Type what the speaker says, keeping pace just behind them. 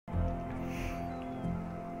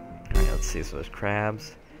let's see, so there's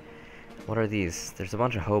crabs. What are these? There's a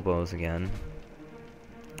bunch of hobos again.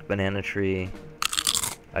 Banana tree,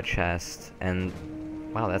 a chest, and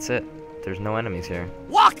wow, that's it. There's no enemies here.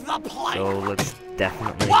 Walk the plank! So let's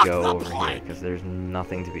definitely go over here, because there's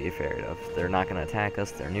nothing to be afraid of. They're not going to attack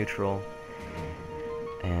us, they're neutral.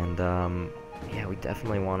 And, yeah, we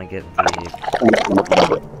definitely want to get the...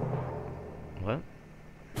 What?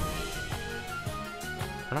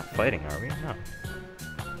 We're not fighting, are we? No.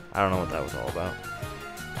 I don't know what that was all about.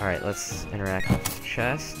 Alright, let's interact with this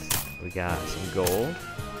chest. We got some gold.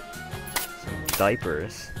 Some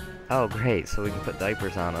diapers. Oh, great, so we can put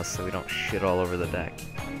diapers on us so we don't shit all over the deck.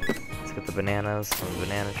 Let's get the bananas from the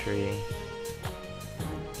banana tree.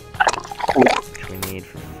 Which we need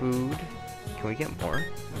for food. Can we get more?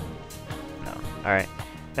 No. Alright,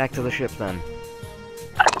 back to the ship then.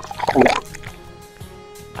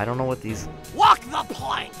 I don't know what these... Walk the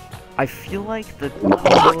plank! I feel like the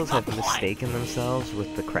hobos have mistaken themselves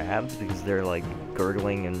with the crabs because they're like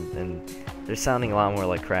gurgling and they're sounding a lot more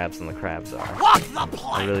like crabs than the crabs are. Walk the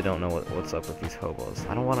plank! I really don't know what's up with these hobos.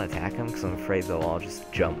 I don't want to attack them because I'm afraid they'll all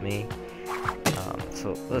just jump me.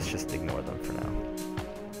 So let's just ignore them for now.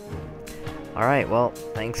 Alright, well,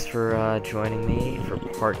 thanks for joining me for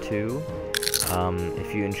part 2.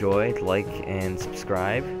 If you enjoyed, like and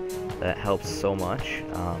subscribe. That helps so much.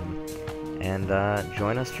 And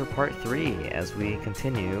join us for part 3 as we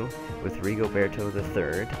continue with Rigoberto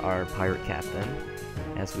III, our pirate captain,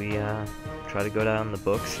 as we try to go down in the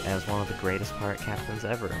books as one of the greatest pirate captains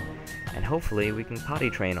ever. And hopefully we can potty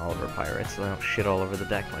train all of our pirates so they don't shit all over the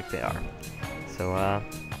deck like they are. So,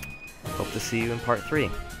 hope to see you in part 3.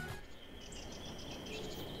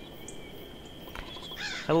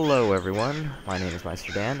 Hello everyone, my name is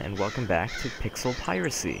Meisterdan, and welcome back to Pixel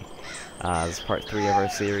Piracy. This is part 3 of our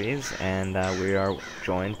series, and we are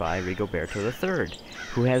joined by Rigoberto III,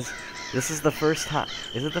 who has... This is the first time...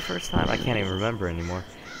 Is it the first time? I can't even remember anymore.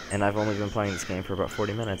 And I've only been playing this game for about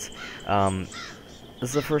 40 minutes. This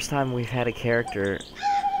is the first time we've had a character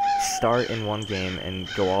start in one game and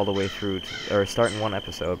go all the way through to... Or start in one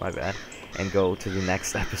episode, my bad, and go to the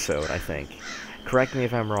next episode, I think. Correct me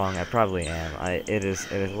if I'm wrong, I probably am. It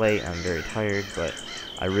is late, I'm very tired, but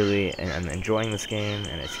I really am enjoying this game,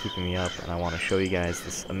 and it's keeping me up, and I want to show you guys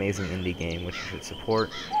this amazing indie game, which you should support.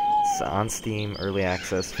 It's on Steam, early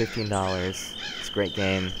access, $15. It's a great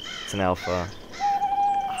game. It's an alpha.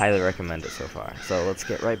 Highly recommend it so far. So let's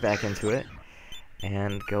get right back into it,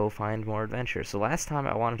 and go find more adventure. So last time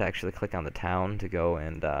I wanted to actually click on the town to go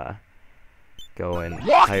and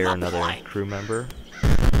hire another crew member.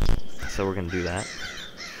 So we're gonna do that.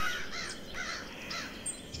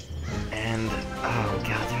 And oh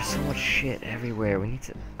god, there's so much shit everywhere. We need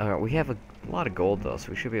to. We have a lot of gold though, so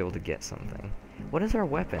we should be able to get something. What is our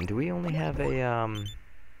weapon? Do we only have a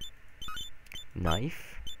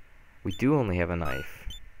knife? We do only have a knife.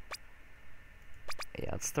 Yeah,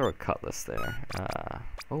 let's throw a cutlass there.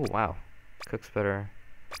 Oh wow, cooks better.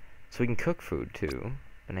 So we can cook food too.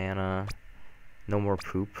 Banana. No more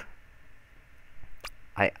poop.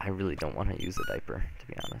 I really don't want to use a diaper, to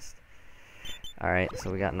be honest. Alright,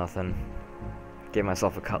 so we got nothing. Gave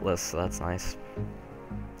myself a cutlass, so that's nice.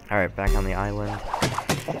 Alright, back on the island.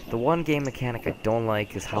 The one game mechanic I don't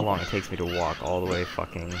like is how long it takes me to walk all the way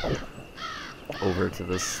fucking over to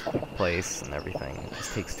this place and everything. It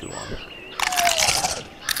just takes too long. I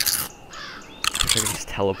wish I could just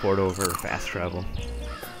teleport over or fast travel.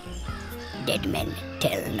 Dead men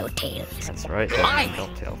tell no tales. That's right, dead men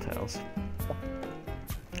don't tell tales.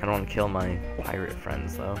 I don't want to kill my pirate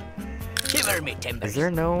friends, though. Shiver me timbers. Is there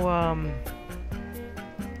no,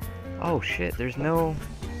 Oh, shit, there's no...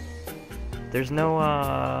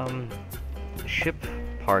 ship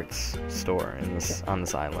parts store on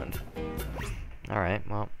this island. Alright,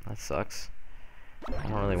 well, that sucks. I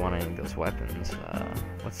don't really want any of those weapons.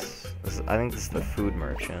 I think this is the food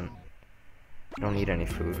merchant. We don't need any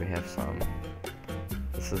food, we have some.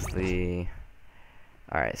 This is the...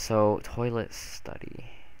 Alright, so, toilet study.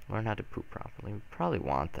 Learn how to poop properly. We probably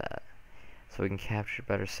want that. So we can capture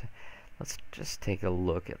better... Let's just take a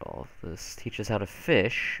look at all of this. Teach us how to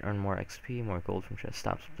fish, earn more XP, more gold from chest,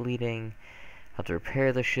 stops bleeding, how to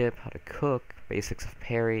repair the ship, how to cook, basics of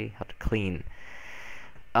parry, how to clean.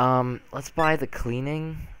 Let's buy the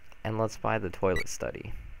cleaning, and let's buy the toilet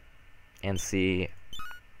study, and see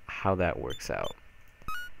how that works out.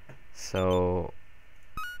 So,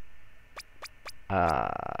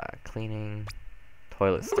 cleaning...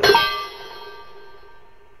 Toilet study.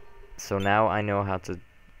 So now I know how to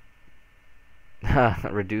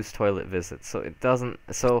reduce toilet visits. So it doesn't.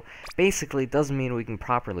 So basically, it doesn't mean we can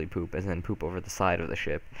properly poop, as in poop over the side of the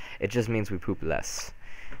ship. It just means we poop less.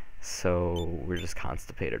 so we're just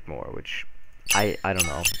constipated more, which I don't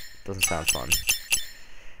know, doesn't sound fun.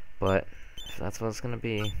 But if that's what it's gonna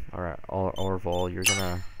be, or Orval, you're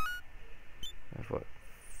gonna have what,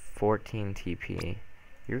 14 TP.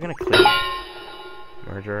 You're gonna clean.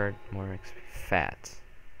 Murder, more fat.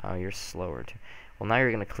 Oh, you're slower too. Well, now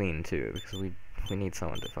you're gonna clean too, because we need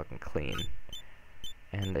someone to fucking clean.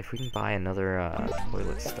 And if we can buy another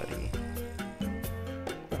toilet study,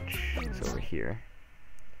 which is over here.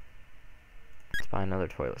 Let's buy another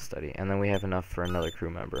toilet study, and then we have enough for another crew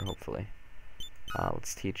member, hopefully.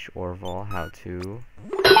 Let's teach Orval how to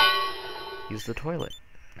use the toilet.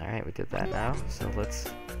 Alright, we did that now, so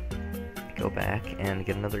let's go back and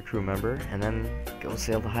get another crew member, and then go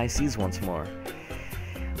sail the high seas once more.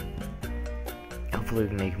 Hopefully we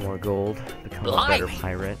can make more gold, become a better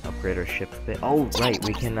pirate, upgrade our ship a bit. Oh, right,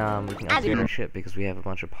 we can upgrade our ship because we have a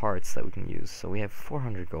bunch of parts that we can use. So we have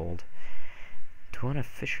 400 gold. Do we want a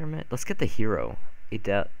fisherman? Let's get the hero.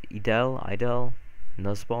 Idel,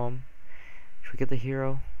 Nussbaum. Should we get the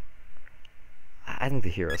hero? I think the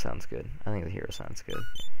hero sounds good.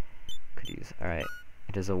 Could use. Alright.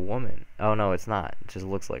 It is a woman. Oh no, it's not. It just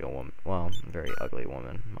looks like a woman. Well, a very ugly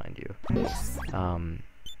woman, mind you.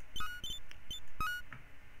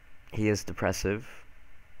 He is depressive.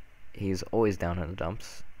 He's always down in the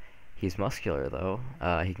dumps. He's muscular though.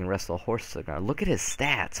 He can wrestle a horse to the ground. Look at his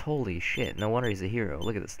stats. Holy shit. No wonder he's a hero.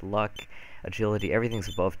 Look at this. Luck, agility, everything's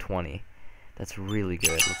above 20. That's really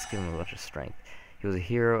good. Let's give him a bunch of strength. He was a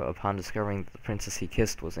hero upon discovering that the princess he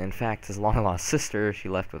kissed was in fact his long-lost sister. She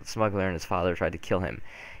left with a smuggler and his father tried to kill him.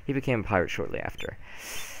 He became a pirate shortly after.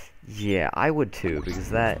 Yeah, I would too,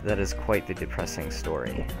 because that is quite the depressing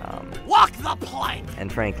story. Walk the plank!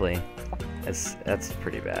 And frankly, that's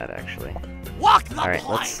pretty bad, actually. Walk the Alright,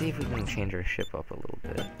 plank! let's see if we can change our ship up a little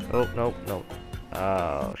bit. Oh, no.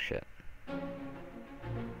 Oh, shit.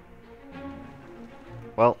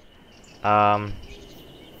 Well,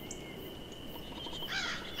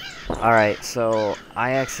 alright, so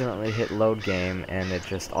I accidentally hit load game and it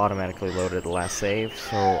just automatically loaded the last save,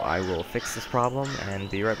 so I will fix this problem and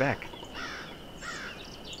be right back.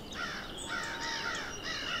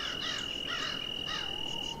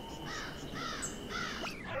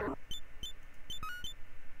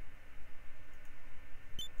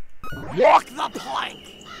 Walk the plank!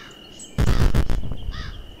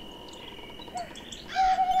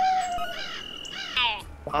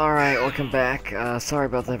 Alright, welcome back. Sorry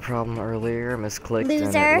about that problem earlier. Misclicked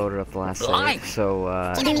and it loaded up the last save.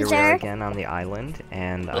 So, here we are again on the island,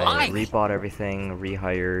 and I rebought everything,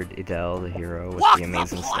 rehired Idel, the hero, with the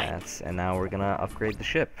amazing stats, and now we're gonna upgrade the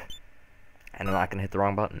ship. And I'm not gonna hit the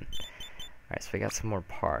wrong button. Alright, so we got some more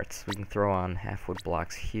parts. We can throw on half-wood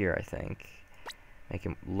blocks here, I think. Make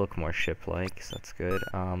it look more ship-like, so that's good.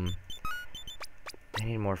 I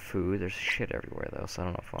need more food. There's shit everywhere, though, so I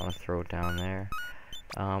don't know if I want to throw it down there.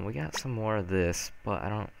 We got some more of this,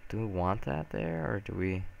 but do we want that there, or do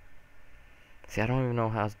we... See, I don't even know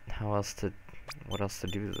what else to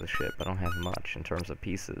do to the ship. I don't have much in terms of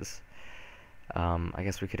pieces. I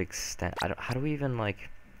guess we could extend... how do we even, like...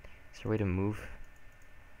 Is there a way to move?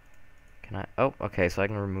 Can I... Oh, okay, so I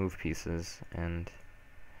can remove pieces, and...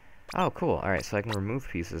 Oh, cool. Alright, so I can remove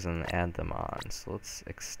pieces and add them on. So let's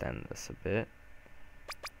extend this a bit.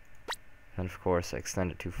 And of course, I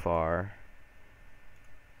extend it too far.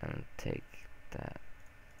 And take that.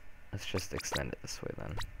 Let's just extend it this way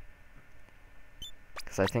then.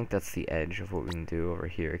 Because I think that's the edge of what we can do over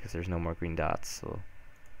here, because there's no more green dots. So,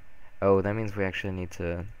 oh, that means we actually need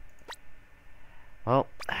to... Well,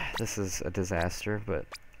 this is a disaster, but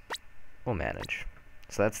we'll manage.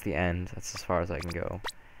 So that's the end. That's as far as I can go.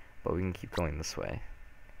 But we can keep going this way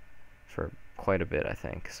for quite a bit, I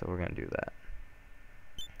think. So we're going to do that.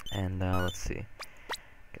 And let's see.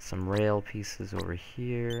 Get some rail pieces over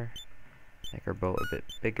here. Make our boat a bit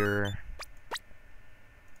bigger.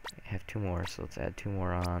 We have 2 more, so let's add 2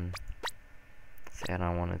 more on. Let's add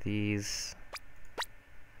on one of these.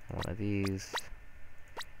 One of these.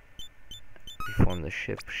 Reform the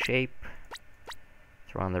ship shape.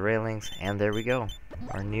 Throw on the railings, and there we go.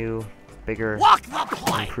 Our new, bigger,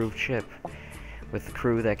 improved ship. With a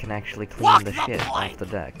crew that can actually clean the shit off the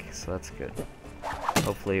deck, so that's good.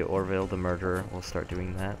 Hopefully Orville the murderer will start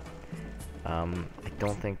doing that. I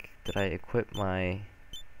don't think... Did I equip myself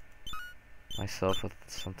with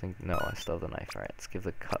something? No, I still have the knife. Alright, let's give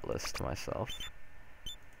the cutlass to myself.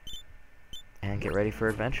 And get ready for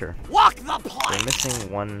adventure. Walk the plank! We're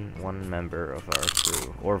missing one member of our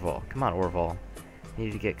crew. Orval. Come on, Orval. You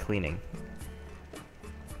need to get cleaning.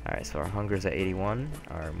 Alright, so our hunger's at 81.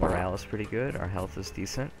 Our morale is pretty good. Our health is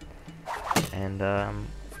decent. And,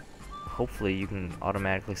 hopefully you can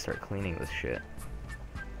automatically start cleaning this shit.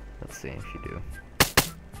 Let's see if you do.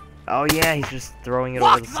 Oh yeah, he's just throwing it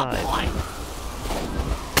over the side.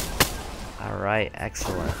 Alright,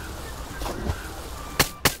 excellent.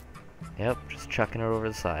 Yep, just chucking it over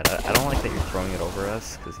the side. I don't like that you're throwing it over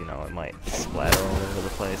us, because, you know, it might splatter all over the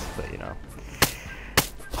place, but, you know.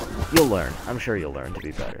 You'll learn. I'm sure you'll learn to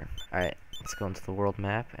be better. Alright, let's go into the world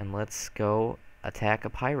map, and let's go attack a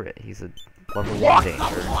pirate. He's a level 1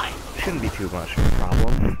 danger. Shouldn't be too much of a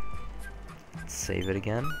problem. Let's save it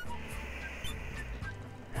again.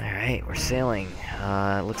 Alright, we're sailing.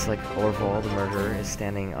 It looks like Orval, the murderer, is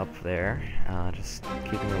standing up there, just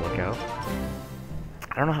keeping a lookout.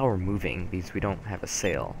 I don't know how we're moving, because we don't have a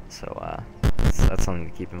sail, so that's something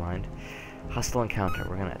to keep in mind. Hostile encounter,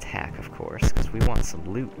 we're gonna attack, of course, because we want some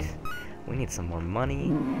loot. We need some more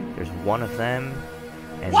money. There's one of them,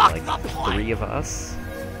 and like 3 of us.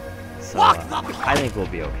 So, I think we'll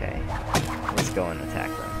be okay. Let's go and attack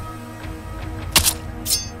them.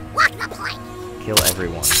 Kill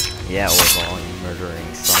everyone. Yeah, Orval, you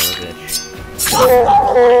murdering son of a bitch.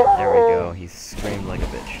 There we go, he screamed like a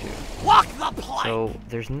bitch, too. So,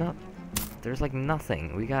 there's like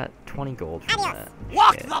nothing. We got 20 gold from that.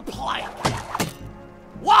 Shit.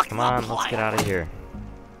 Come on, let's get out of here.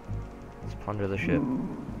 Let's plunder the ship.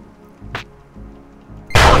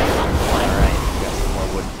 Alright, we got some more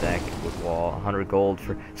wood deck, wood wall, 100 gold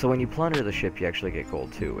for... So when you plunder the ship, you actually get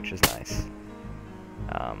gold too, which is nice.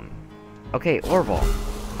 Okay, Orval.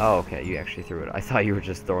 Oh, okay, you actually threw it. I thought you were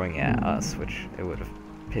just throwing at us, which it would have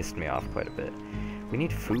pissed me off quite a bit. We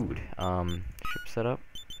need food. Ship setup.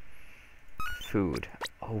 Food.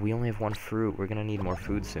 Oh, we only have 1 fruit. We're gonna need more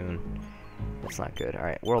food soon. That's not good.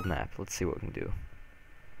 Alright, world map. Let's see what we can do.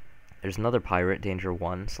 There's another pirate, danger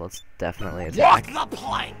 1, so let's definitely attack.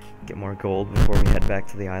 Get more gold before we head back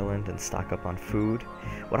to the island and stock up on food.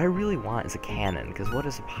 What I really want is a cannon, because what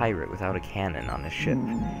is a pirate without a cannon on his ship?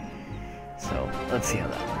 So, let's see how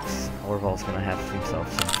that works. Orval's gonna have himself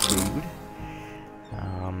some food.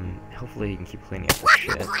 Hopefully he can keep cleaning up this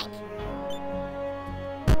shit.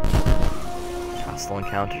 Hostile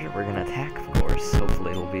encounter, we're gonna attack, of course. Hopefully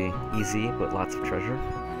it'll be easy, but lots of treasure.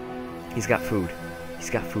 He's got food. He's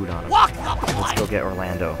got food on him. Let's go get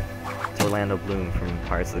Orlando. It's Orlando Bloom from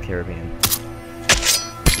Pirates of the Caribbean.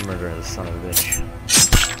 Murder the son of a bitch.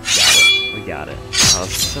 Got it. We got it. Oh,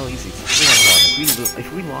 this is so easy. It's 3-on-1.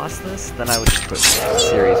 If we lost this, then I would just put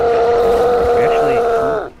series back. We actually...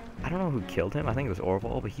 I don't know who killed him. I think it was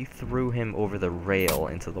Orval, but he threw him over the rail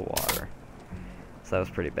into the water. So that was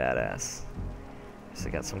pretty badass. So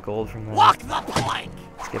we got some gold from that.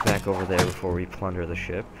 Let's get back over there before we plunder the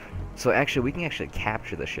ship. So actually, we can actually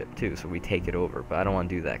capture the ship too, so we take it over, but I don't want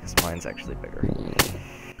to do that because mine's actually bigger. We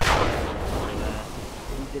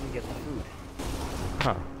didn't get the food.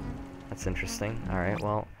 Huh. That's interesting. Alright,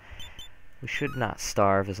 well, we should not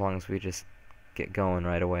starve as long as we just get going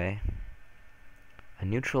right away. A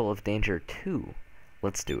neutral of danger 2.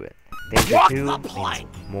 Let's do it. Danger 2 means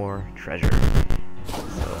more treasure.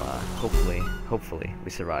 So, hopefully we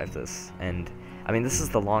survive this. And, I mean, this is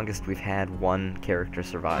the longest we've had one character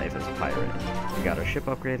survive as a pirate. We got our ship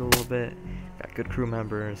upgraded a little bit, got good crew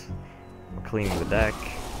members, we're cleaning the deck.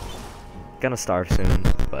 Gonna starve soon,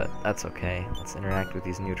 but that's okay. Let's interact with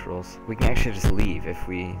these neutrals. We can actually just leave if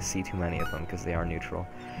we see too many of them, because they are neutral.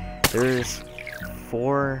 There's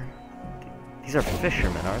 4... These are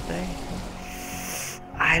fishermen, aren't they?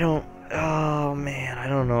 Oh, man, I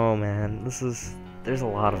don't know, man. There's a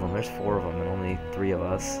lot of them. There's 4 of them and only 3 of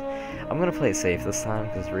us. I'm gonna play it safe this time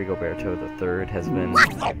because Rigoberto III has been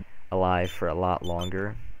alive for a lot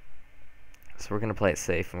longer. So we're gonna play it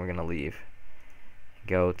safe and we're gonna leave.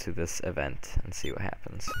 Go to this event and see what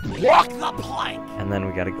happens. And then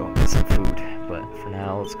we gotta go and get some food. But for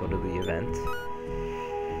now, let's go to the event.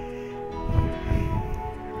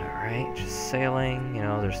 Alright, just sailing. You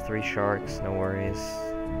know, there's 3 sharks, no worries.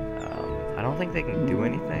 I don't think they can do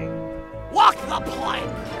anything. Walk the plank!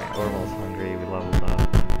 Alright, Orval's hungry, we leveled up.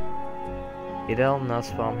 Idel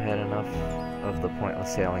Nussbaum had enough of the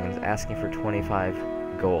pointless sailing and is asking for 25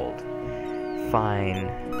 gold. Fine,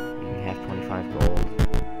 you can have 25 gold.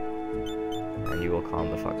 And you will calm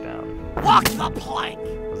the fuck down. Walk the plank!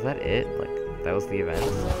 Was that it? Like, that was the event?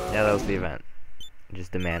 Yeah, that was the event. It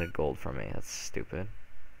just demanded gold from me, that's stupid.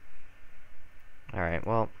 Alright,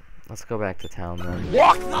 well, let's go back to town then.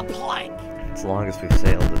 Walk the plank! As long as we've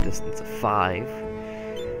sailed a distance of 5.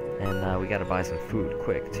 And we gotta buy some food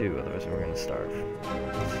quick too, otherwise we're gonna starve.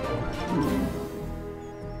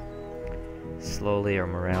 So, slowly our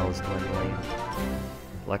morale is dwindling.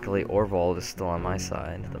 Luckily Orval is still on my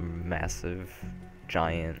side, the massive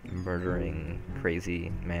giant, murdering,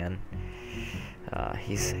 crazy man.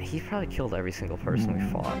 He probably killed every single person we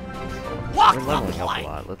fought. So we're leveling up a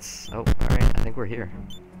lot. Let's. Oh, all right. I think we're here.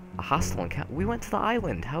 A hostile encounter. We went to the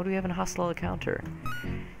island. How do we have a hostile encounter?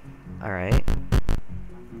 All right.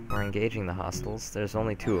 We're engaging the hostiles. There's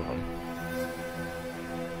only 2 of them.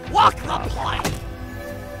 Walk the plank!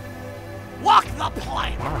 Walk the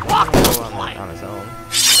plank! Walk the plank! On his own.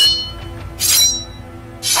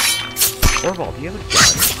 Orval, do you have a gun?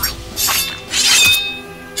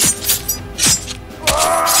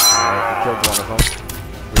 Alright, we killed one of them.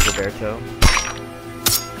 Rigoberto.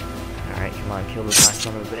 Alright, come on, kill this last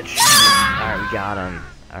son of a bitch. Alright, we got him.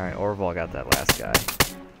 Alright, Orval got that last guy.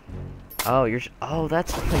 Oh, oh,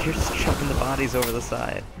 that's why you're just chucking the bodies over the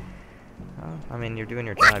side. Oh, I mean, you're doing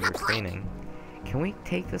your job, you're cleaning. Can we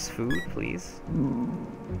take this food, please?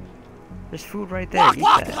 There's food right there, eat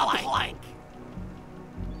that.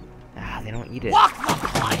 Ah, they don't eat it.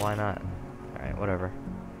 Why not? Alright, whatever.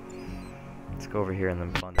 Let's go over here and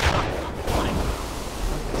then plunder.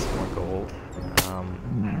 Some more gold. I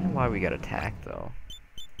don't know why we got attacked, though.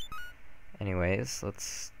 Anyways,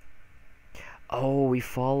 let's... Oh, we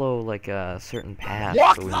follow, like, a certain path,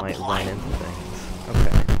 so we might run into things.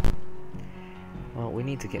 Okay. Well, we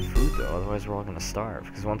need to get food, though, otherwise we're all gonna starve.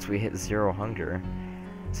 Because once we hit 0 hunger,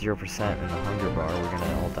 0% in the hunger bar, we're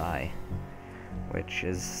gonna all die. Which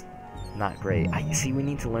is not great. See, we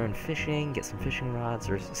need to learn fishing, get some fishing rods,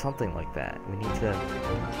 or something like that. We need to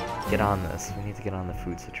get on this. We need to get on the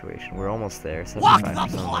food situation. We're almost there, 75%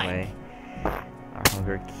 of the way. Our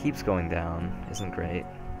hunger keeps going down. Isn't great.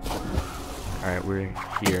 Alright, we're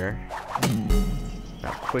here.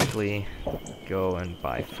 Now quickly go and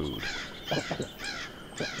buy food.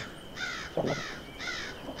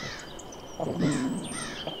 Oh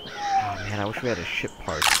man, I wish we had a ship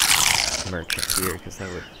parts merchant here, because that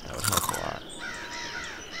would help a lot.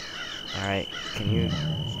 Alright,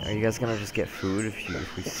 are you guys gonna just get food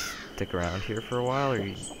if we stick around here for a while,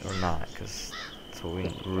 or not? Because that's what we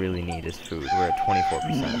really need is food. We're at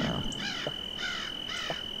 24% now.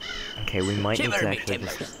 Okay, we might need to actually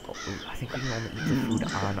just... Oh, I think we can only eat the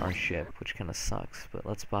food on our ship, which kind of sucks. But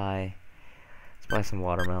let's buy some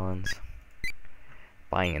watermelons.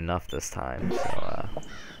 Buying enough this time, so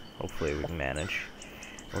hopefully we can manage.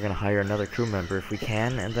 We're gonna hire another crew member if we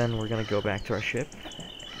can, and then we're gonna go back to our ship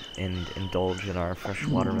and indulge in our fresh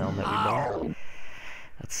watermelon that we bought.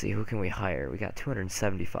 Let's see, who can we hire? We got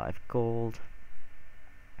 275 gold.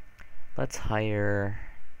 Let's hire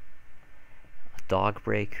a dog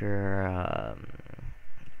breaker,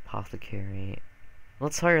 apothecary.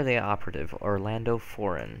 Let's hire the operative, Orlando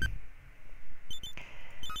Foreign.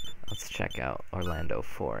 Let's check out Orlando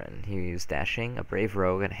Foreign. He's dashing, a brave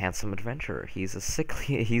rogue, and a handsome adventurer. He's of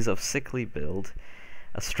sickly build.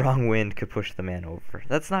 A strong wind could push the man over.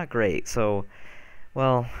 That's not great. So,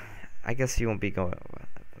 well, I guess you won't be going.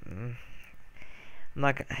 I'm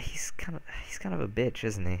not. He's kind of a bitch,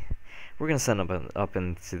 isn't he? We're gonna send him up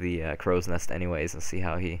into the crow's nest anyways and see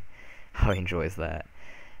how he enjoys that.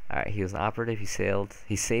 Alright, he was an operative, he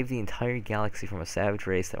saved the entire galaxy from a savage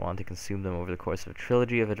race that wanted to consume them over the course of a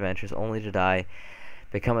trilogy of adventures, only to die,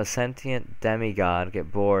 become a sentient demigod,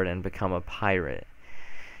 get bored, and become a pirate.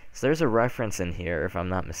 So there's a reference in here, if I'm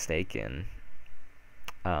not mistaken.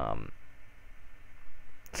 So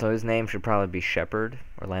his name should probably be Shepard,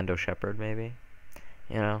 Orlando Shepard, maybe.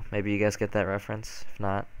 You know, maybe you guys get that reference. If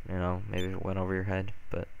not, you know, maybe it went over your head,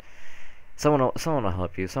 but... Someone will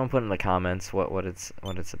help you. Someone put in the comments what it's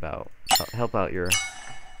about. Help out your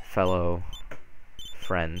fellow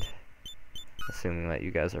friend, assuming that you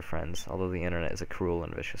guys are friends. Although the internet is a cruel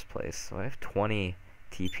and vicious place. So I have 20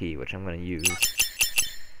 TP, which I'm going to use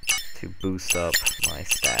to boost up my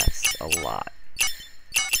stats a lot,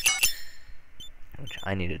 which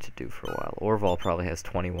I needed to do for a while. Orval probably has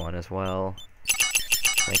 21 as well.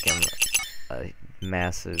 Make him a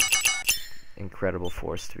massive, incredible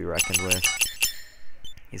force to be reckoned with.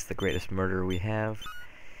 He's the greatest murderer we have.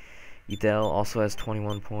 Edel also has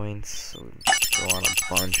 21 points, so go on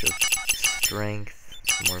a bunch of strength,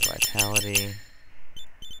 some more vitality.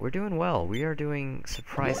 We're doing well. We are doing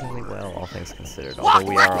surprisingly well, all things considered, although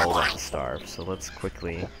we are all about to starve, so let's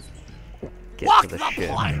quickly get to the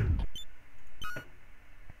ship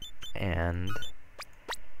and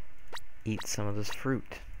eat some of this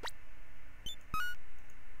fruit.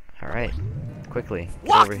 Alright, quickly,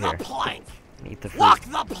 get over here. Eat the fruit.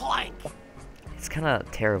 It's kind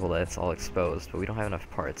of terrible that it's all exposed, but we don't have enough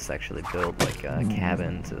parts to actually build like a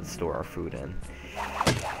cabin to store our food in.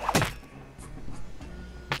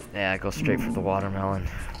 Yeah, go straight for the watermelon.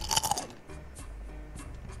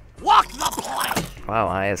 Wow,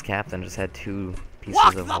 I as captain just had two pieces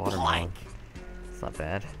Walk of the watermelon. plank. It's not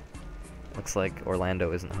bad. Looks like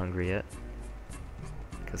Orlando isn't hungry yet,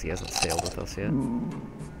 because he hasn't sailed with us yet.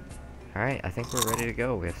 Alright, I think we're ready to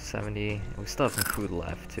go. We have 70... We still have some food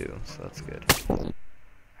left, too, so that's good.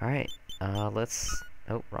 Alright, let's...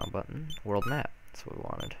 Oh, wrong button. World map. That's what we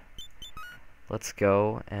wanted. Let's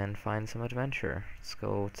go and find some adventure. Let's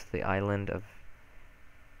go to the island of...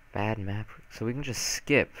 Bad map. So we can just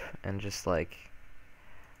skip and just, like...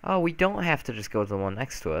 Oh, we don't have to just go to the one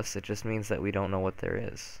next to us. It just means that we don't know what there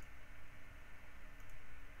is.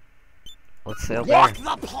 Let's sail there. Walk the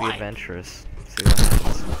Let's be plank. adventurous. See what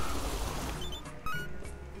happens.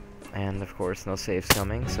 And of course, no saves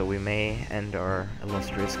coming, so we may end our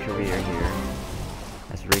illustrious career here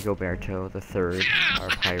as Rigoberto the Third, our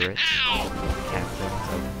pirate, captain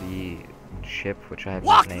of the ship, which I have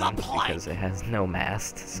not named because it has no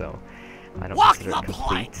mast, so I don't consider it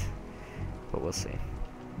complete. But we'll see.